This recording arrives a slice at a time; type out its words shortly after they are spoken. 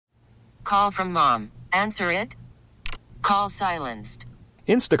Call from mom. Answer it. Call silenced.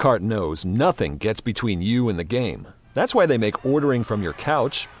 Instacart knows nothing gets between you and the game. That's why they make ordering from your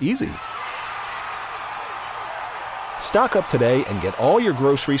couch easy. Stock up today and get all your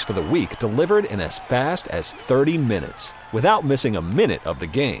groceries for the week delivered in as fast as 30 minutes without missing a minute of the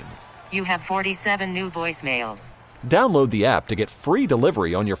game. You have 47 new voicemails. Download the app to get free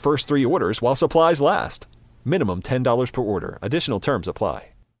delivery on your first 3 orders while supplies last. Minimum $10 per order. Additional terms apply.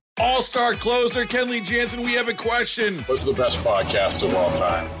 All-star closer Kenley Jansen, we have a question. What's the best podcast of all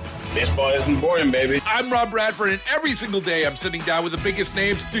time? Baseball isn't boring, baby. I'm Rob Bradford, and every single day I'm sitting down with the biggest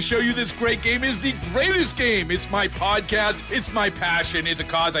names to show you this great game is the greatest game. It's my podcast. It's my passion. It's a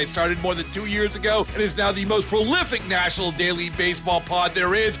cause I started more than 2 years ago and is now the most prolific national daily baseball pod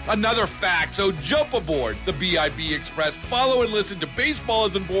there is. Another fact, so jump aboard the BIB Express. Follow and listen to Baseball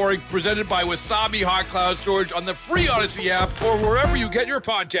Isn't Boring, presented by Wasabi Hot Cloud Storage on the free Odyssey app or wherever you get your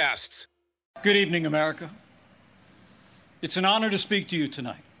podcasts. Good evening, America. It's an honor to speak to you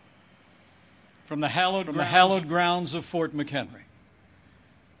tonight. From the hallowed grounds of Fort McHenry,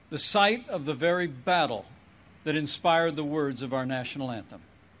 the site of the very battle that inspired the words of our national anthem.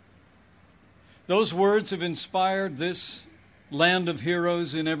 Those words have inspired this land of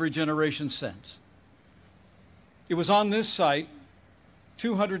heroes in every generation since. It was on this site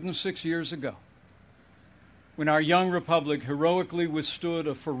 206 years ago when our young republic heroically withstood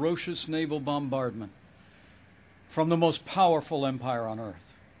a ferocious naval bombardment from the most powerful empire on earth.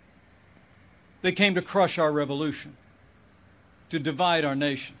 They came to crush our revolution, to divide our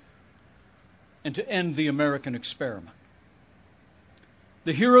nation, and to end the American experiment.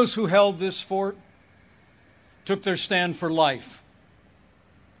 The heroes who held this fort took their stand for life,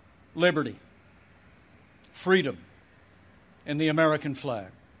 liberty, freedom, and the American flag.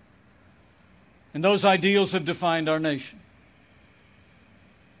 And those ideals have defined our nation.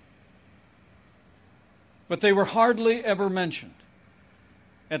 But they were hardly ever mentioned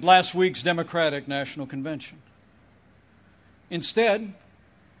at last week's Democratic National Convention. Instead,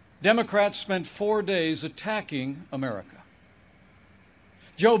 Democrats spent 4 days attacking America.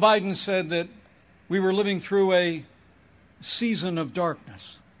 Joe Biden said that we were living through a season of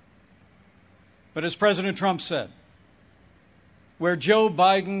darkness. But as President Trump said, where Joe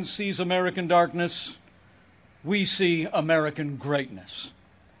Biden sees American darkness, we see American greatness.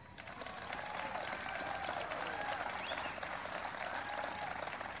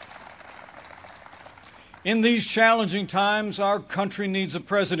 In these challenging times, our country needs a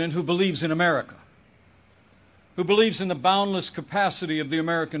president who believes in America, who believes in the boundless capacity of the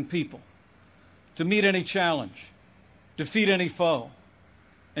American people to meet any challenge, defeat any foe,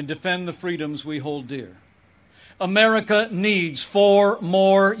 and defend the freedoms we hold dear. America needs 4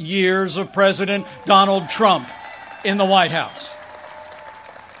 more years of President Donald Trump in the White House.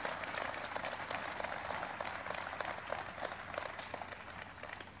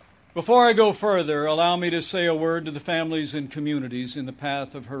 Before I go further, allow me to say a word to the families and communities in the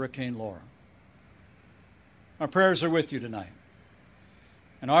path of Hurricane Laura. Our prayers are with you tonight,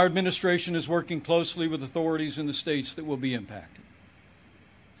 and our administration is working closely with authorities in the states that will be impacted.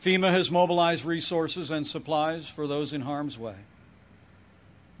 FEMA has mobilized resources and supplies for those in harm's way.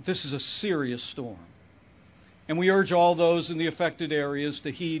 This is a serious storm, and we urge all those in the affected areas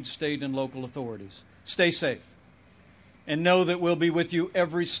to heed state and local authorities. Stay safe. And know that we'll be with you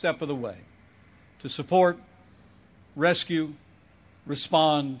every step of the way to support, rescue,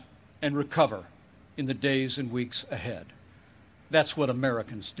 respond, and recover in the days and weeks ahead. That's what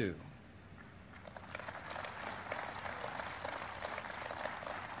Americans do.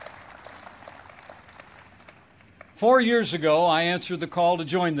 Four years ago, I answered the call to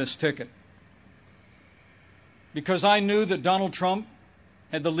join this ticket because I knew that Donald Trump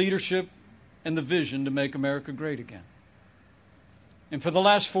had the leadership and the vision to make America great again. And for the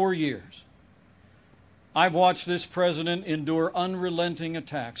last 4 years, I've watched this president endure unrelenting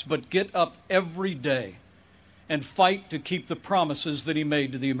attacks, but get up every day and fight to keep the promises that he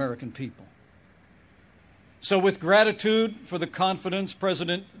made to the American people. So with gratitude for the confidence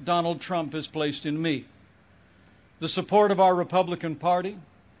President Donald Trump has placed in me, the support of our Republican Party,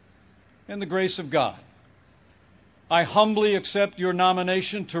 and the grace of God, I humbly accept your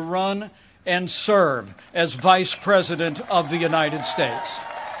nomination to run and serve as Vice President of the United States.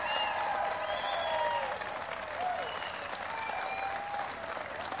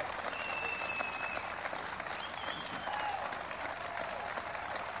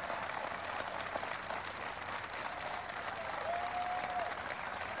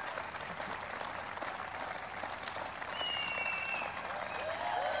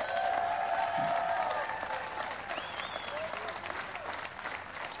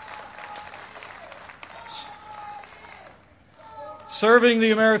 Serving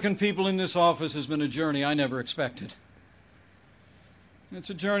the American people in this office has been a journey I never expected. It's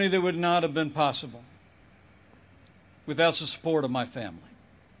a journey that would not have been possible without the support of my family,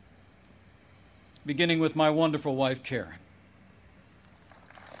 beginning with my wonderful wife, Karen.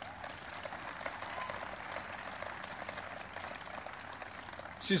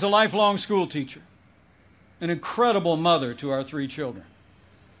 She's a lifelong school teacher, an incredible mother to our 3 children.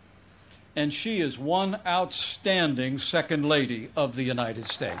 And she is one outstanding Second Lady of the United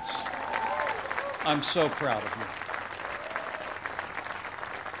States. I'm so proud of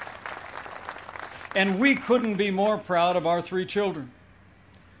you. And we couldn't be more proud of our 3 children.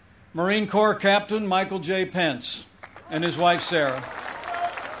 Marine Corps Captain Michael J. Pence and his wife, Sarah.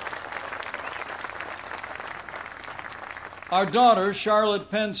 Our daughter,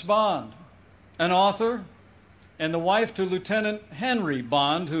 Charlotte Pence Bond, an author, and the wife to Lieutenant Henry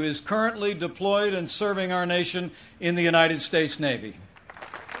Bond, who is currently deployed and serving our nation in the United States Navy.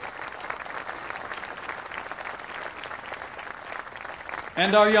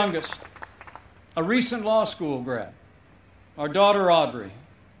 And our youngest, a recent law school grad, our daughter Audrey,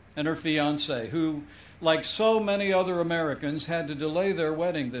 and her fiancé, who, like so many other Americans, had to delay their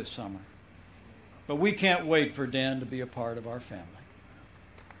wedding this summer. But we can't wait for Dan to be a part of our family.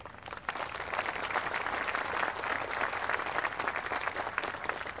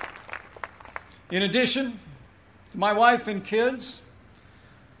 In addition to my wife and kids,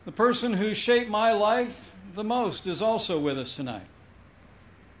 the person who shaped my life the most is also with us tonight.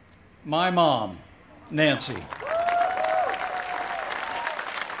 My mom, Nancy.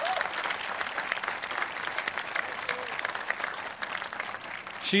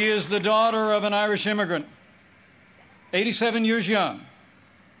 She is the daughter of an Irish immigrant, 87 years young.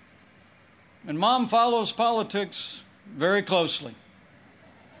 And Mom follows politics very closely.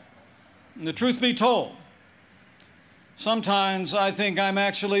 And the truth be told, sometimes I think I'm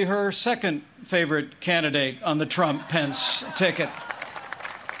actually her second favorite candidate on the Trump-Pence ticket.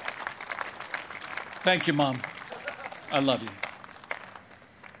 Thank you, Mom. I love you.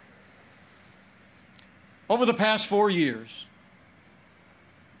 Over the past 4 years,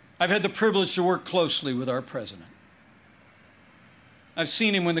 I've had the privilege to work closely with our president. I've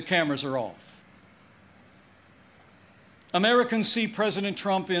seen him when the cameras are off. Americans see President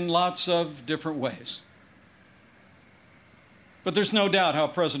Trump in lots of different ways. But there's no doubt how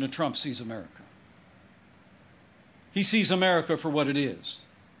President Trump sees America. He sees America for what it is.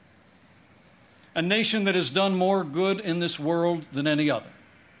 A nation that has done more good in this world than any other.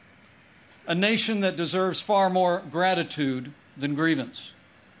 A nation that deserves far more gratitude than grievance.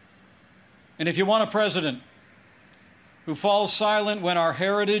 And if you want a president who falls silent when our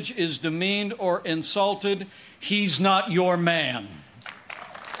heritage is demeaned or insulted, he's not your man.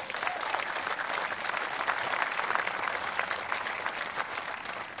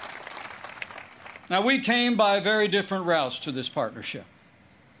 Now, we came by very different routes to this partnership.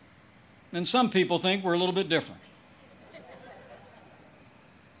 And some people think we're a little bit different.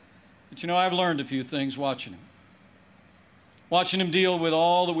 But you know, I've learned a few things watching him. Watching him deal with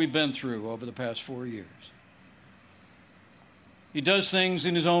all that we've been through over the past 4 years. He does things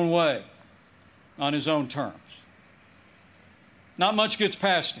in his own way, on his own terms. Not much gets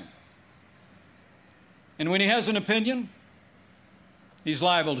past him. And when he has an opinion, he's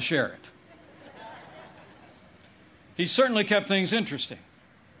liable to share it. He's certainly kept things interesting.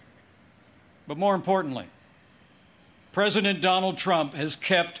 But more importantly, President Donald Trump has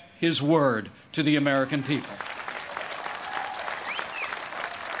kept his word to the American people.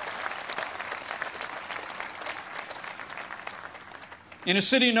 In a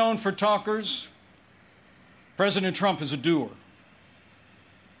city known for talkers, President Trump is a doer.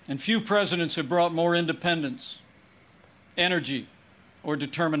 And few presidents have brought more independence, energy, or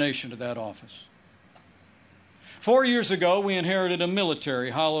determination to that office. 4 years ago, we inherited a military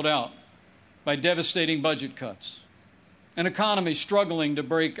hollowed out by devastating budget cuts, an economy struggling to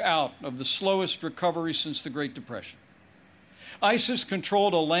break out of the slowest recovery since the Great Depression. ISIS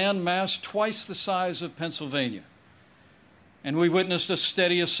controlled a landmass twice the size of Pennsylvania. And we witnessed a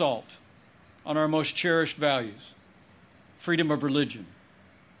steady assault on our most cherished values, freedom of religion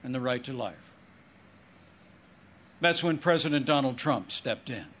and the right to life. That's when President Donald Trump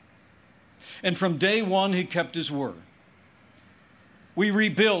stepped in. And from day one, he kept his word. We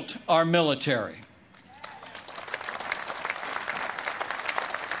rebuilt our military.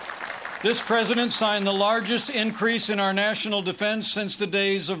 This president signed the largest increase in our national defense since the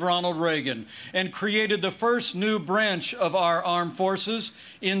days of Ronald Reagan and created the first new branch of our armed forces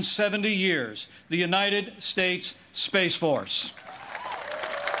in 70 years, the United States Space Force.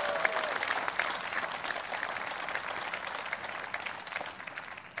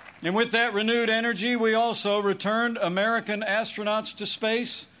 And with that renewed energy, we also returned American astronauts to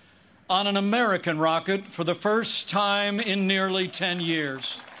space on an American rocket for the first time in nearly 10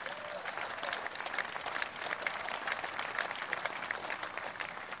 years.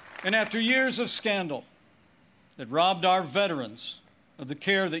 And after years of scandal that robbed our veterans of the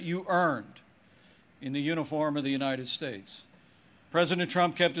care that you earned in the uniform of the United States, President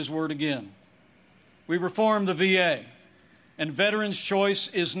Trump kept his word again. We reformed the VA, and Veterans Choice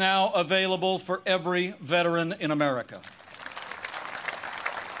is now available for every veteran in America.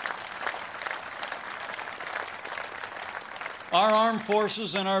 Our armed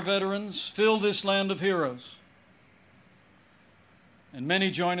forces and our veterans fill this land of heroes, and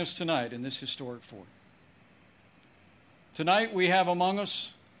many join us tonight in this historic fort. Tonight we have among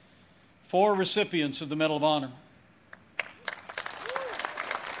us 4 recipients of the Medal of Honor.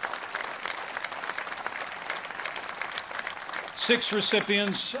 Six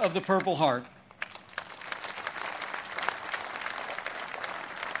recipients of the Purple Heart.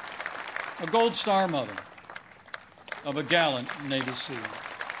 A Gold Star mother of a gallant Navy SEAL.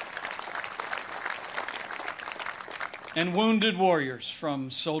 And wounded warriors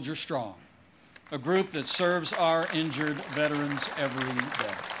from Soldier Strong, a group that serves our injured veterans every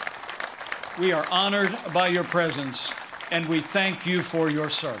day. We are honored by your presence, and we thank you for your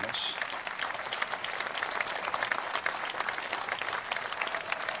service.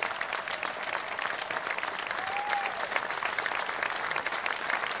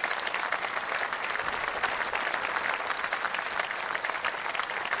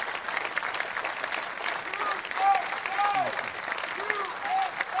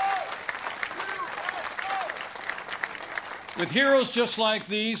 With heroes just like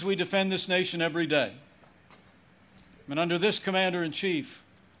these, we defend this nation every day. And under this Commander-in-Chief,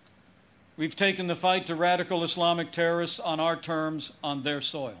 we've taken the fight to radical Islamic terrorists on our terms, on their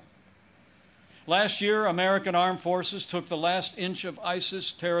soil. Last year, American armed forces took the last inch of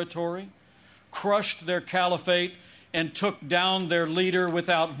ISIS territory, crushed their caliphate, and took down their leader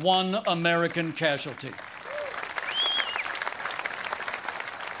without one American casualty.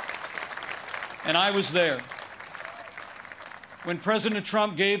 And I was there when President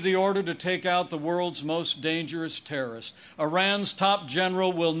Trump gave the order to take out the world's most dangerous terrorist. Iran's top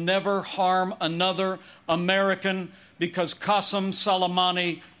general will never harm another American because Qasem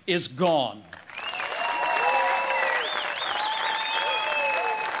Soleimani is gone.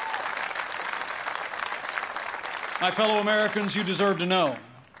 My fellow Americans, you deserve to know.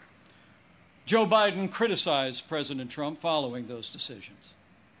 Joe Biden criticized President Trump following those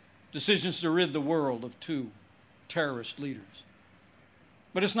decisions to rid the world of 2 terrorist leaders.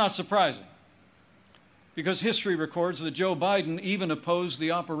 But it's not surprising, because history records that Joe Biden even opposed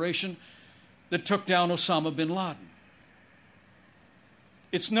the operation that took down Osama bin Laden.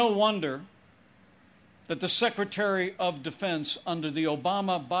 It's no wonder that the Secretary of Defense under the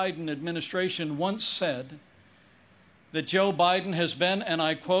Obama-Biden administration once said that Joe Biden has been, and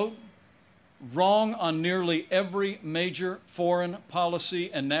I quote, wrong on nearly every major foreign policy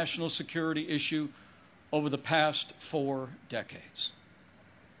and national security issue over the past 4 decades.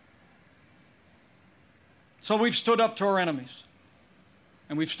 So we've stood up to our enemies,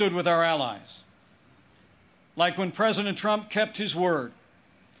 and we've stood with our allies. Like when President Trump kept his word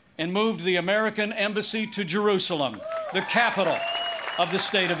and moved the American embassy to Jerusalem, the capital of the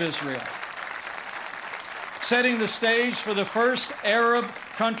State of Israel, setting the stage for the first Arab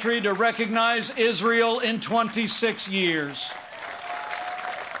country to recognize Israel in 26 years.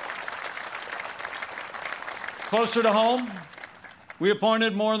 Closer to home, we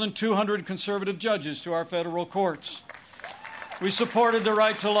appointed more than 200 conservative judges to our federal courts. We supported the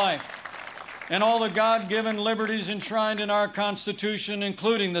right to life and all the God-given liberties enshrined in our Constitution,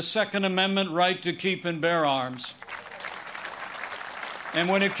 including the Second Amendment right to keep and bear arms. And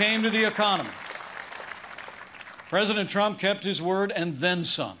when it came to the economy, President Trump kept his word and then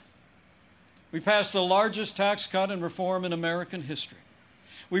some. We passed the largest tax cut and reform in American history.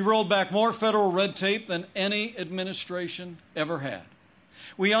 We rolled back more federal red tape than any administration ever had.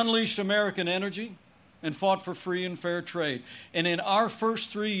 We unleashed American energy and fought for free and fair trade. And in our first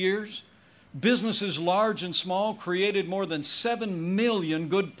 3 years, businesses large and small created more than 7 million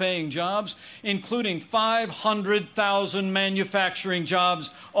good-paying jobs, including 500,000 manufacturing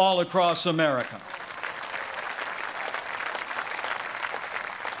jobs all across America.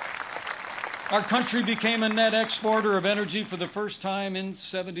 Our country became a net exporter of energy for the first time in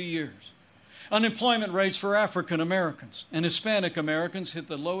 70 years. Unemployment rates for African Americans and Hispanic Americans hit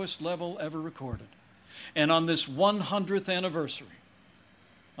the lowest level ever recorded. And on this 100th anniversary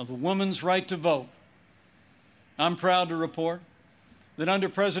of the woman's right to vote, I'm proud to report that under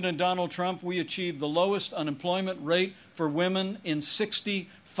President Donald Trump, we achieved the lowest unemployment rate for women in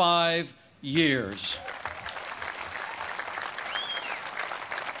 65 years.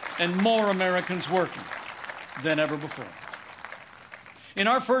 And more Americans working than ever before. In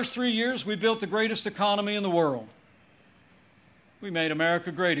our first 3 years, we built the greatest economy in the world. We made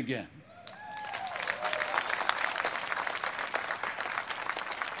America great again.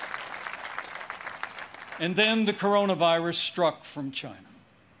 And then the coronavirus struck from China.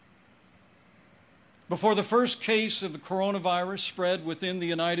 Before the first case of the coronavirus spread within the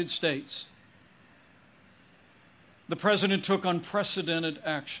United States, the President took unprecedented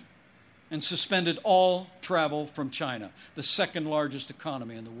action and suspended all travel from China, the second largest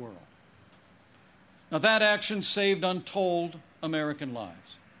economy in the world. Now, that action saved untold American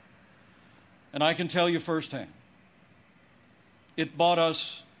lives. And I can tell you firsthand, it bought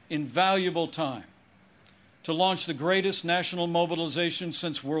us invaluable time to launch the greatest national mobilization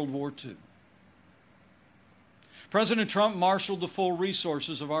since World War II. President Trump marshaled the full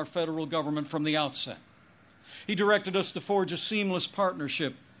resources of our federal government from the outset. He directed us to forge a seamless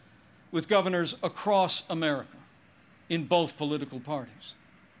partnership with governors across America in both political parties.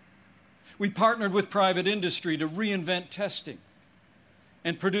 We partnered with private industry to reinvent testing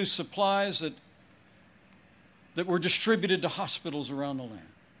and produce supplies that were distributed to hospitals around the land.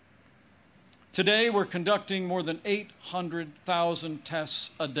 Today, we're conducting more than 800,000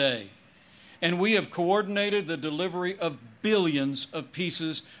 tests a day, and we have coordinated the delivery of billions of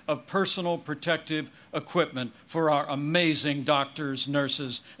pieces of personal protective equipment for our amazing doctors,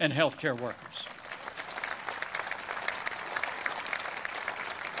 nurses, and healthcare workers.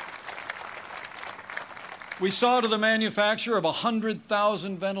 We saw to the manufacture of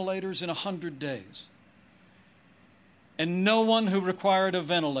 100,000 ventilators in 100 days. And no one who required a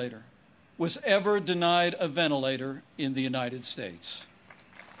ventilator was ever denied a ventilator in the United States.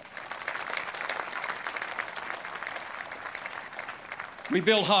 We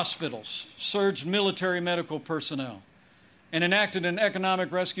built hospitals, surged military medical personnel, and enacted an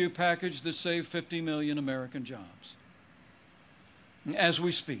economic rescue package that saved 50 million American jobs. As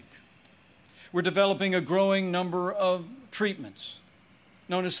we speak, we're developing a growing number of treatments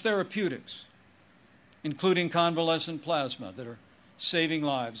known as therapeutics, including convalescent plasma, that are saving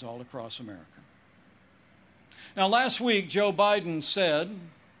lives all across America. Now, last week, Joe Biden said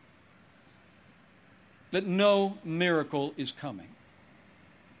that no miracle is coming.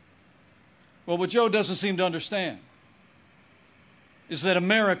 Well, what Joe doesn't seem to understand is that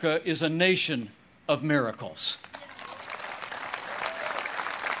America is a nation of miracles.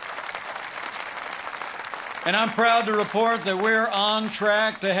 And I'm proud to report that we're on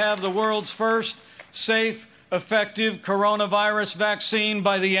track to have the world's first safe, effective coronavirus vaccine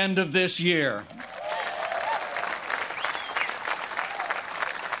by the end of this year.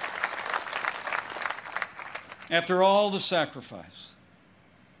 After all the sacrifice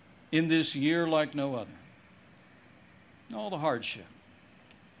in this year like no other, all the hardship,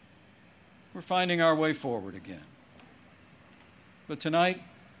 we're finding our way forward again. But tonight,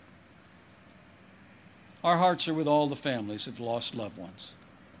 our hearts are with all the families who've lost loved ones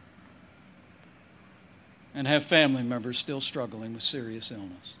and have family members still struggling with serious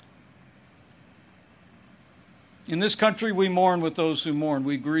illness. In this country, we mourn with those who mourn.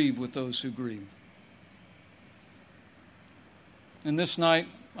 We grieve with those who grieve. And this night,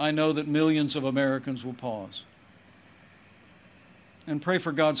 I know that millions of Americans will pause and pray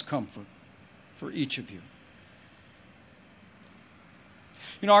for God's comfort for each of you.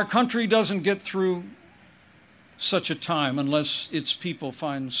 You know, our country doesn't get through such a time unless its people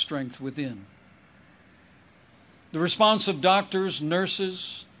find strength within. The response of doctors,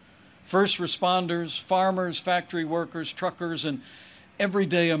 nurses, first responders, farmers, factory workers, truckers, and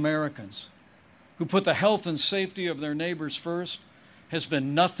everyday Americans who put the health and safety of their neighbors first has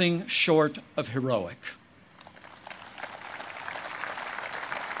been nothing short of heroic.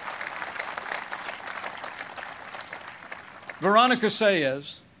 Veronica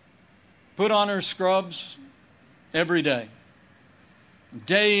Sayez put on her scrubs every day.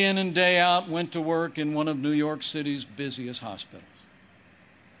 Day in and day out, went to work in one of New York City's busiest hospitals.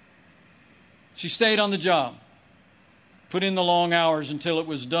 She stayed on the job, put in the long hours until it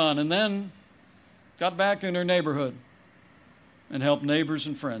was done, and then got back in her neighborhood and helped neighbors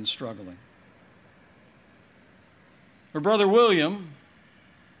and friends struggling. Her brother William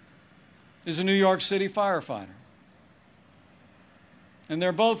is a New York City firefighter. And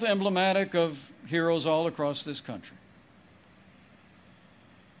they're both emblematic of heroes all across this country.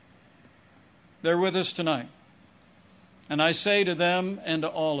 They're with us tonight. And I say to them and to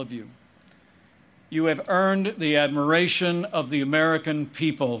all of you, You have earned the admiration of the American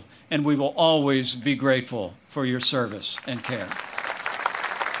people, and we will always be grateful for your service and care.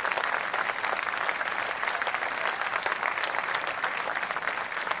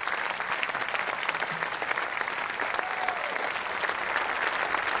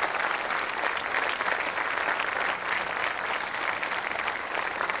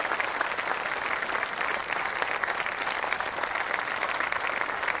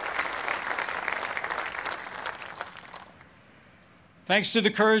 Thanks to the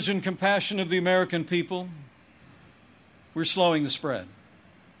courage and compassion of the American people, we're slowing the spread.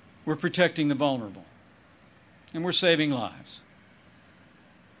 We're protecting the vulnerable. And we're saving lives.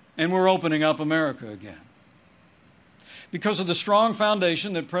 And we're opening up America again. Because of the strong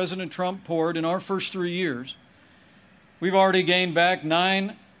foundation that President Trump poured in our first 3 years, we've already gained back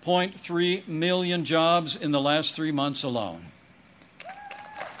 9.3 million jobs in the last 3 months alone.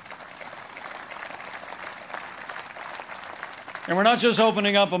 And we're not just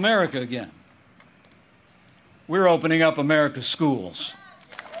opening up America again. We're opening up America's schools.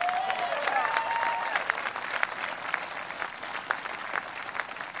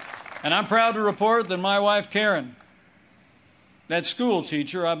 And I'm proud to report that my wife, Karen, that school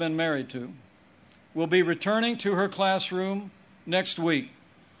teacher I've been married to, will be returning to her classroom next week.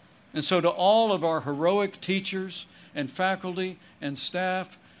 And so to all of our heroic teachers and faculty and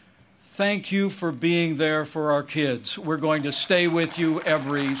staff, thank you for being there for our kids. We're going to stay with you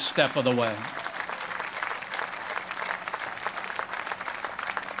every step of the way.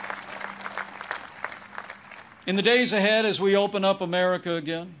 In the days ahead, as we open up America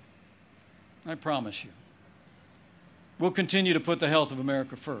again, I promise you, we'll continue to put the health of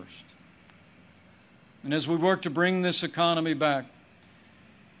America first. And as we work to bring this economy back,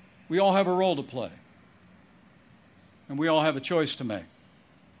 we all have a role to play. And we all have a choice to make.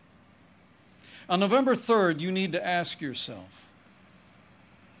 On November 3rd, you need to ask yourself,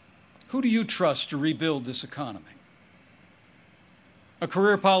 who do you trust to rebuild this economy? A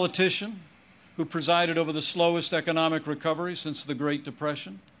career politician who presided over the slowest economic recovery since the Great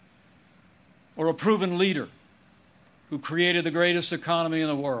Depression? Or a proven leader who created the greatest economy in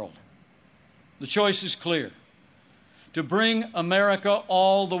the world? The choice is clear. To bring America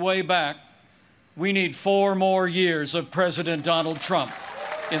all the way back, we need 4 more years of President Donald Trump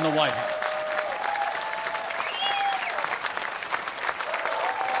in the White House.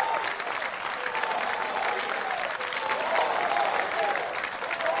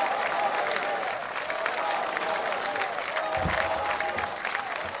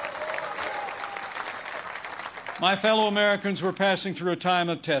 My fellow Americans, we're passing through a time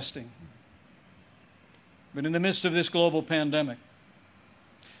of testing. But in the midst of this global pandemic,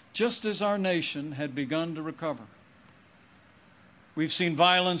 just as our nation had begun to recover, we've seen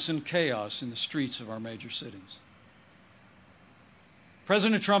violence and chaos in the streets of our major cities.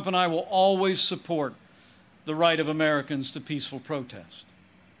 President Trump and I will always support the right of Americans to peaceful protest.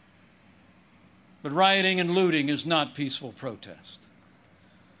 But rioting and looting is not peaceful protest.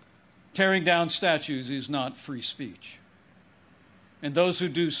 Tearing down statues is not free speech. And those who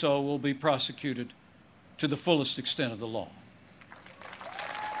do so will be prosecuted to the fullest extent of the law.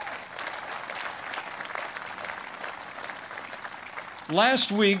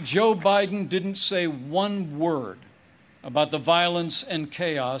 Last week, Joe Biden didn't say one word about the violence and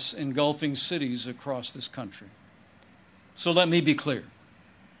chaos engulfing cities across this country. So let me be clear.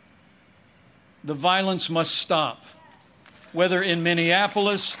 The violence must stop, whether in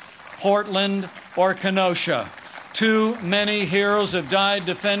Minneapolis, Portland, or Kenosha. Too many heroes have died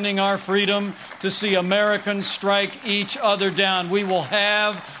defending our freedom to see Americans strike each other down. We will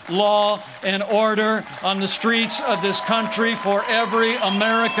have law and order on the streets of this country for every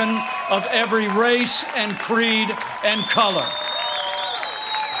American of every race and creed and color.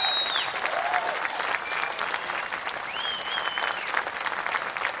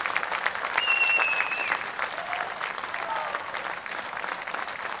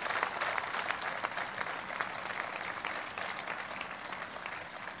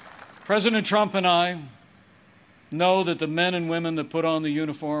 President Trump and I know that the men and women that put on the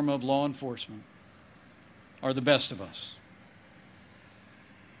uniform of law enforcement are the best of us.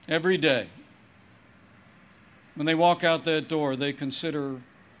 Every day, when they walk out that door, they consider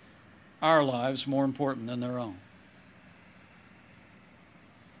our lives more important than their own.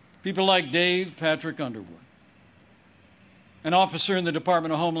 People like Dave Patrick Underwood, an officer in the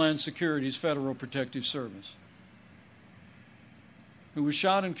Department of Homeland Security's Federal Protective Service, who was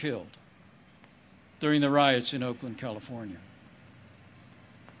shot and killed during the riots in Oakland, California.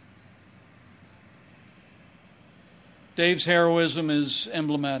 Dave's heroism is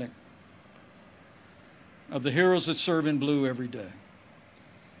emblematic. of the heroes that serve in blue every day.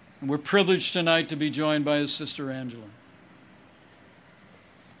 And we're privileged tonight to be joined by his sister, Angela.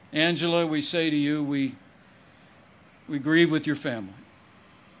 Angela, we say to you, we grieve with your family.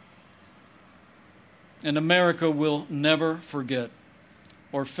 And America will never forget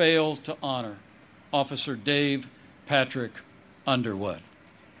or fail to honor Officer Dave Patrick Underwood.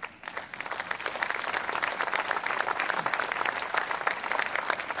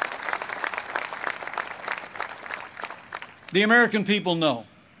 The American people know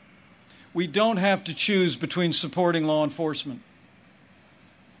we don't have to choose between supporting law enforcement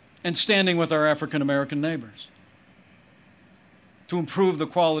and standing with our African American neighbors to improve the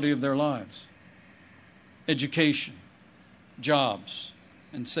quality of their lives, education, jobs,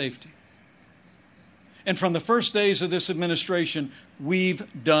 and safety. And from the first days of this administration, we've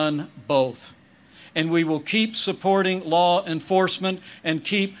done both. And we will keep supporting law enforcement and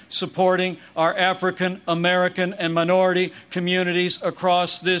keep supporting our African American and minority communities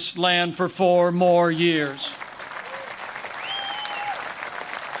across this land for 4 more years.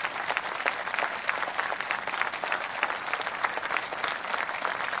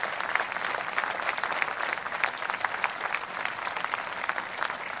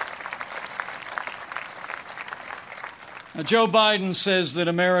 Now, Joe Biden says that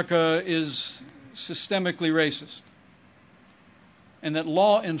America is systemically racist and that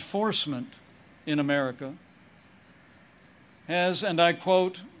law enforcement in America has, and I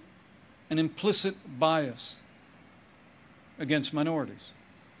quote, an implicit bias against minorities.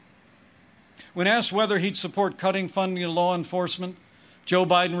 When asked whether he'd support cutting funding to law enforcement, Joe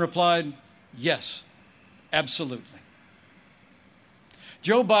Biden replied, yes, absolutely.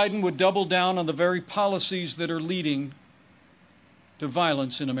 Joe Biden would double down on the very policies that are leading to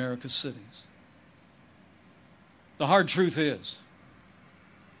violence in America's cities. The hard truth is,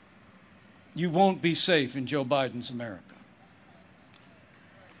 you won't be safe in Joe Biden's America.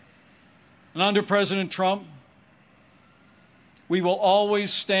 And under President Trump, we will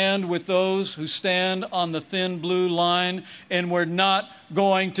always stand with those who stand on the thin blue line, and we're not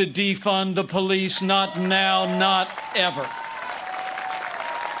going to defund the police, not now, not ever.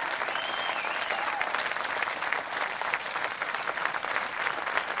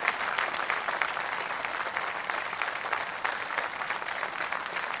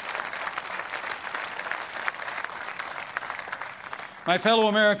 My fellow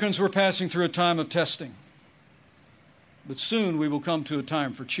Americans, we're passing through a time of testing, but soon we will come to a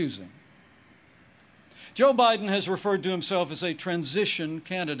time for choosing. Joe Biden has referred to himself as a transition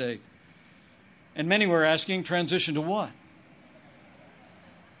candidate, and many were asking, transition to what?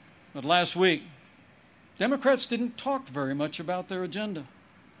 But last week, Democrats didn't talk very much about their agenda.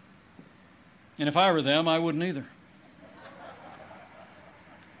 And if I were them, I wouldn't either.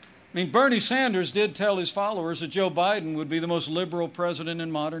 I mean, Bernie Sanders did tell his followers that Joe Biden would be the most liberal president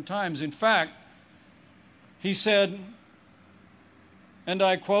in modern times. In fact, he said, and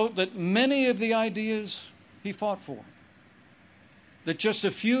I quote, that many of the ideas he fought for, that just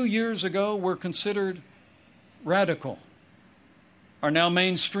a few years ago were considered radical, are now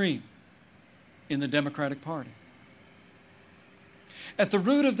mainstream in the Democratic Party. At the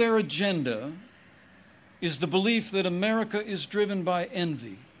root of their agenda is the belief that America is driven by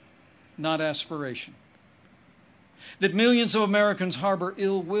envy, not aspiration. That millions of Americans harbor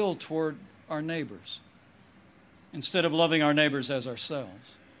ill will toward our neighbors instead of loving our neighbors as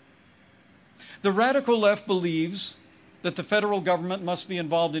ourselves. The radical left believes that the federal government must be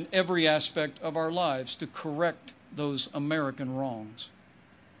involved in every aspect of our lives to correct those American wrongs.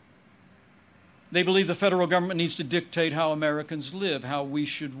 They believe the federal government needs to dictate how Americans live, how we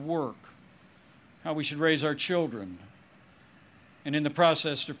should work, how we should raise our children, and in the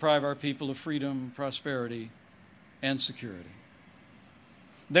process deprive our people of freedom, prosperity, and security.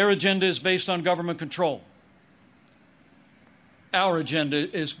 Their agenda is based on government control. Our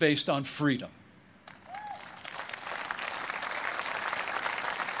agenda is based on freedom.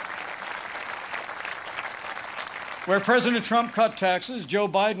 Where President Trump cut taxes, Joe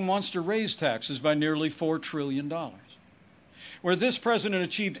Biden wants to raise taxes by nearly $4 trillion. Where this president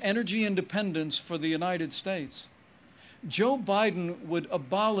achieved energy independence for the United States, Joe Biden would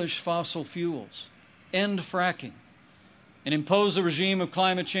abolish fossil fuels, end fracking, and impose a regime of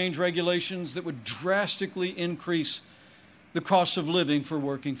climate change regulations that would drastically increase the cost of living for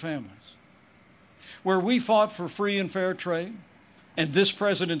working families. Where we fought for free and fair trade, and this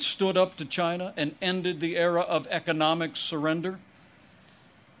president stood up to China and ended the era of economic surrender,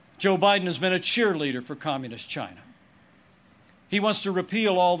 Joe Biden has been a cheerleader for communist China. He wants to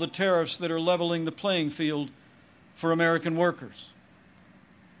repeal all the tariffs that are leveling the playing field for American workers.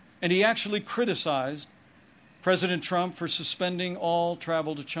 And he actually criticized President Trump for suspending all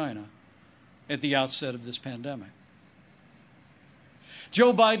travel to China at the outset of this pandemic.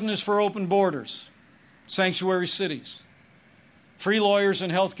 Joe Biden is for open borders, sanctuary cities, free lawyers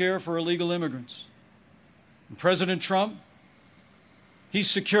and health care for illegal immigrants. And President Trump, he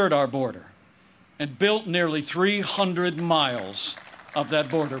secured our border and built nearly 300 miles of that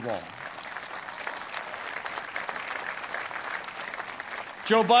border wall.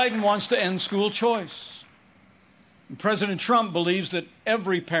 Joe Biden wants to end school choice. And President Trump believes that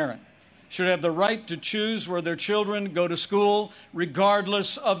every parent should have the right to choose where their children go to school,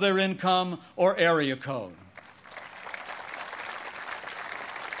 regardless of their income or area code.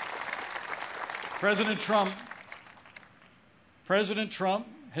 President Trump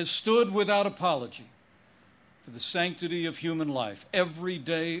has stood without apology for the sanctity of human life every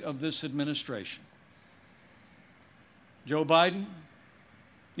day of this administration. Joe Biden,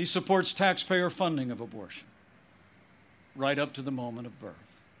 he supports taxpayer funding of abortion right up to the moment of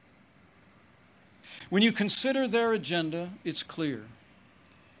birth. When you consider their agenda, it's clear.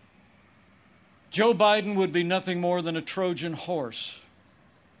 Joe Biden would be nothing more than a Trojan horse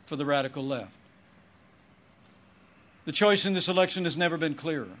for the radical left. The choice in this election has never been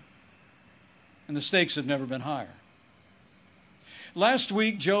clearer, and the stakes have never been higher. Last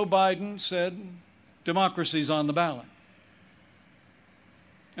week, Joe Biden said democracy's on the ballot.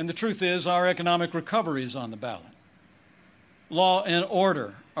 And the truth is, our economic recovery is on the ballot. Law and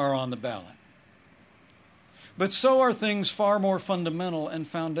order are on the ballot. But so are things far more fundamental and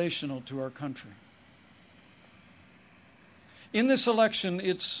foundational to our country. In this election,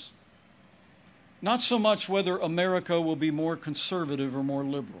 it's not so much whether America will be more conservative or more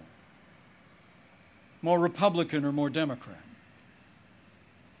liberal, more Republican or more Democrat.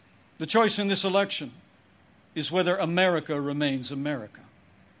 The choice in this election is whether America remains America.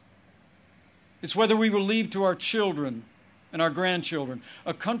 It's whether we will leave to our children and our grandchildren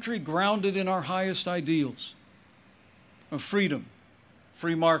a country grounded in our highest ideals of freedom,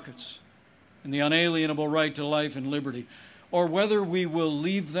 free markets, and the unalienable right to life and liberty, or whether we will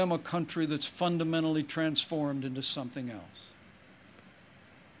leave them a country that's fundamentally transformed into something else.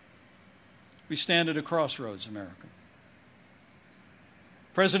 We stand at a crossroads, America.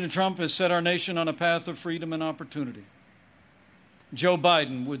 President Trump has set our nation on a path of freedom and opportunity. Joe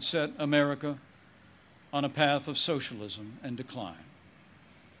Biden would set America on a path of socialism and decline.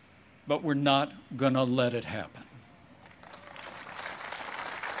 But we're not going to let it happen.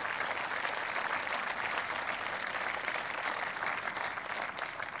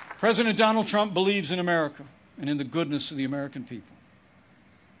 President Donald Trump believes in America and in the goodness of the American people,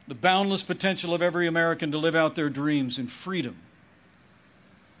 the boundless potential of every American to live out their dreams in freedom.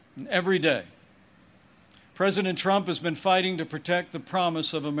 And every day, President Trump has been fighting to protect the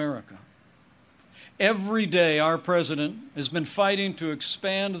promise of America. Every day, our president has been fighting to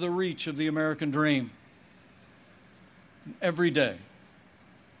expand the reach of the American dream. And every day,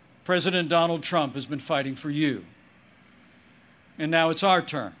 President Donald Trump has been fighting for you. And now it's our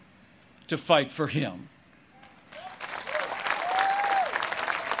turn to fight for him.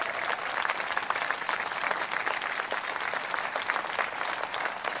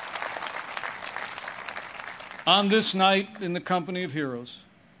 On this night, in the company of heroes,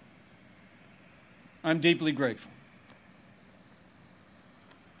 I'm deeply grateful.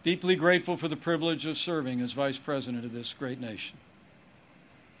 Deeply grateful for the privilege of serving as Vice President of this great nation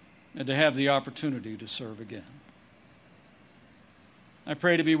and to have the opportunity to serve again. I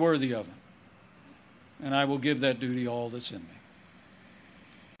pray to be worthy of it, and I will give that duty all that's in me.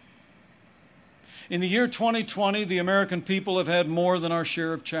 In the year 2020, the American people have had more than our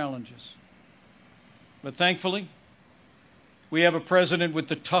share of challenges. But thankfully, we have a president with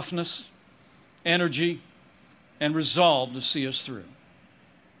the toughness, energy, and resolve to see us through.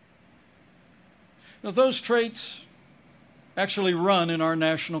 Now, those traits actually run in our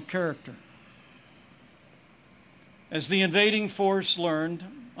national character. As the invading force learned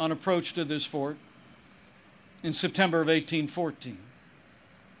on approach to this fort in September of 1814,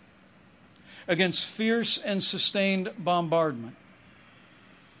 against fierce and sustained bombardment,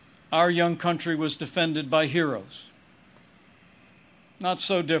 our young country was defended by heroes, not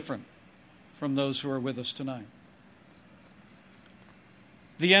so different from those who are with us tonight.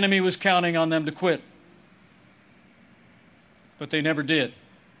 The enemy was counting on them to quit, but they never did.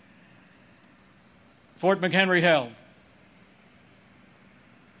 Fort McHenry held,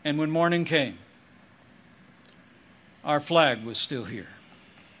 and when morning came, our flag was still here.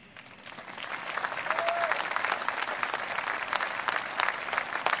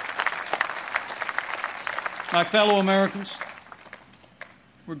 My fellow Americans,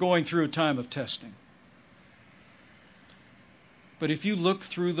 we're going through a time of testing. But if you look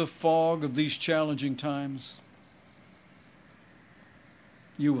through the fog of these challenging times,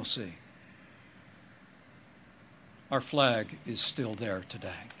 you will see our flag is still there today.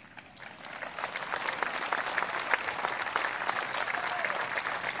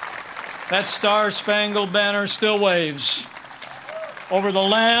 That star-spangled banner still waves over the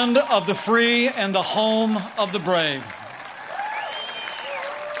land of the free and the home of the brave.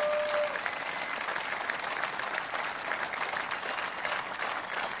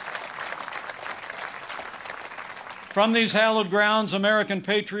 From these hallowed grounds, American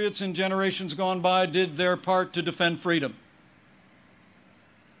patriots in generations gone by did their part to defend freedom.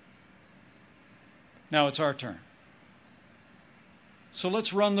 Now it's our turn. So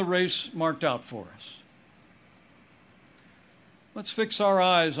let's run the race marked out for us. Let's fix our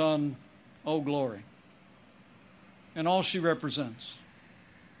eyes on Old Glory and all she represents.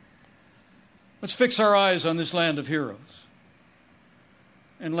 Let's fix our eyes on this land of heroes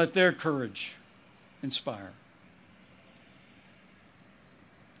and let their courage inspire.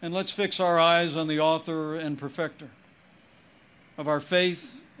 And let's fix our eyes on the author and perfecter of our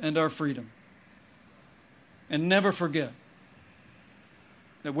faith and our freedom. And never forget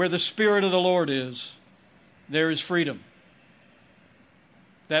that where the Spirit of the Lord is, there is freedom.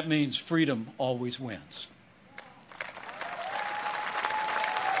 That means freedom always wins.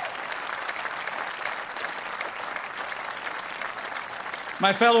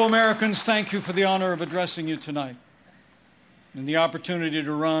 My fellow Americans, thank you for the honor of addressing you tonight and the opportunity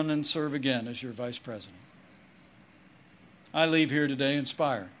to run and serve again as your Vice President. I leave here today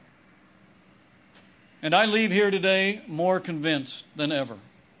inspired. And I leave here today more convinced than ever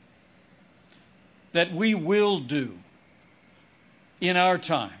that we will do in our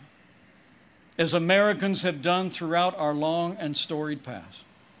time as Americans have done throughout our long and storied past.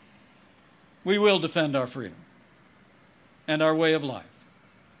 We will defend our freedom and our way of life.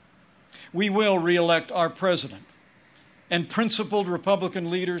 We will re-elect our president and principled Republican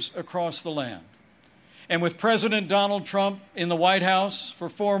leaders across the land. And with President Donald Trump in the White House for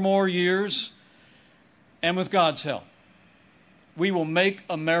 4 more years, and with God's help, we will make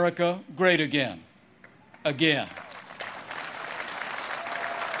America great again. Again.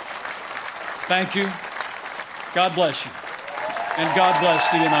 Thank you. God bless you. And God bless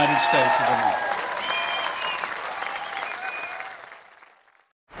the United States of America.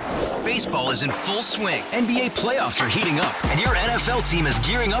 Baseball is in full swing. NBA playoffs are heating up, and your NFL team is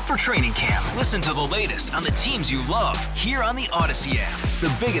gearing up for training camp. Listen to the latest on the teams you love here on the Odyssey app.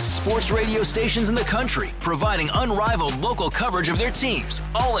 The biggest sports radio stations in the country, providing unrivaled local coverage of their teams,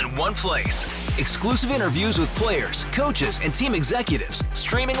 all in one place. Exclusive interviews with players, coaches, and team executives,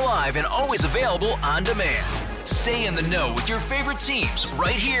 streaming live and always available on demand. Stay in the know with your favorite teams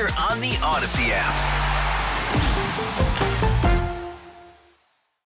right here on the Odyssey app.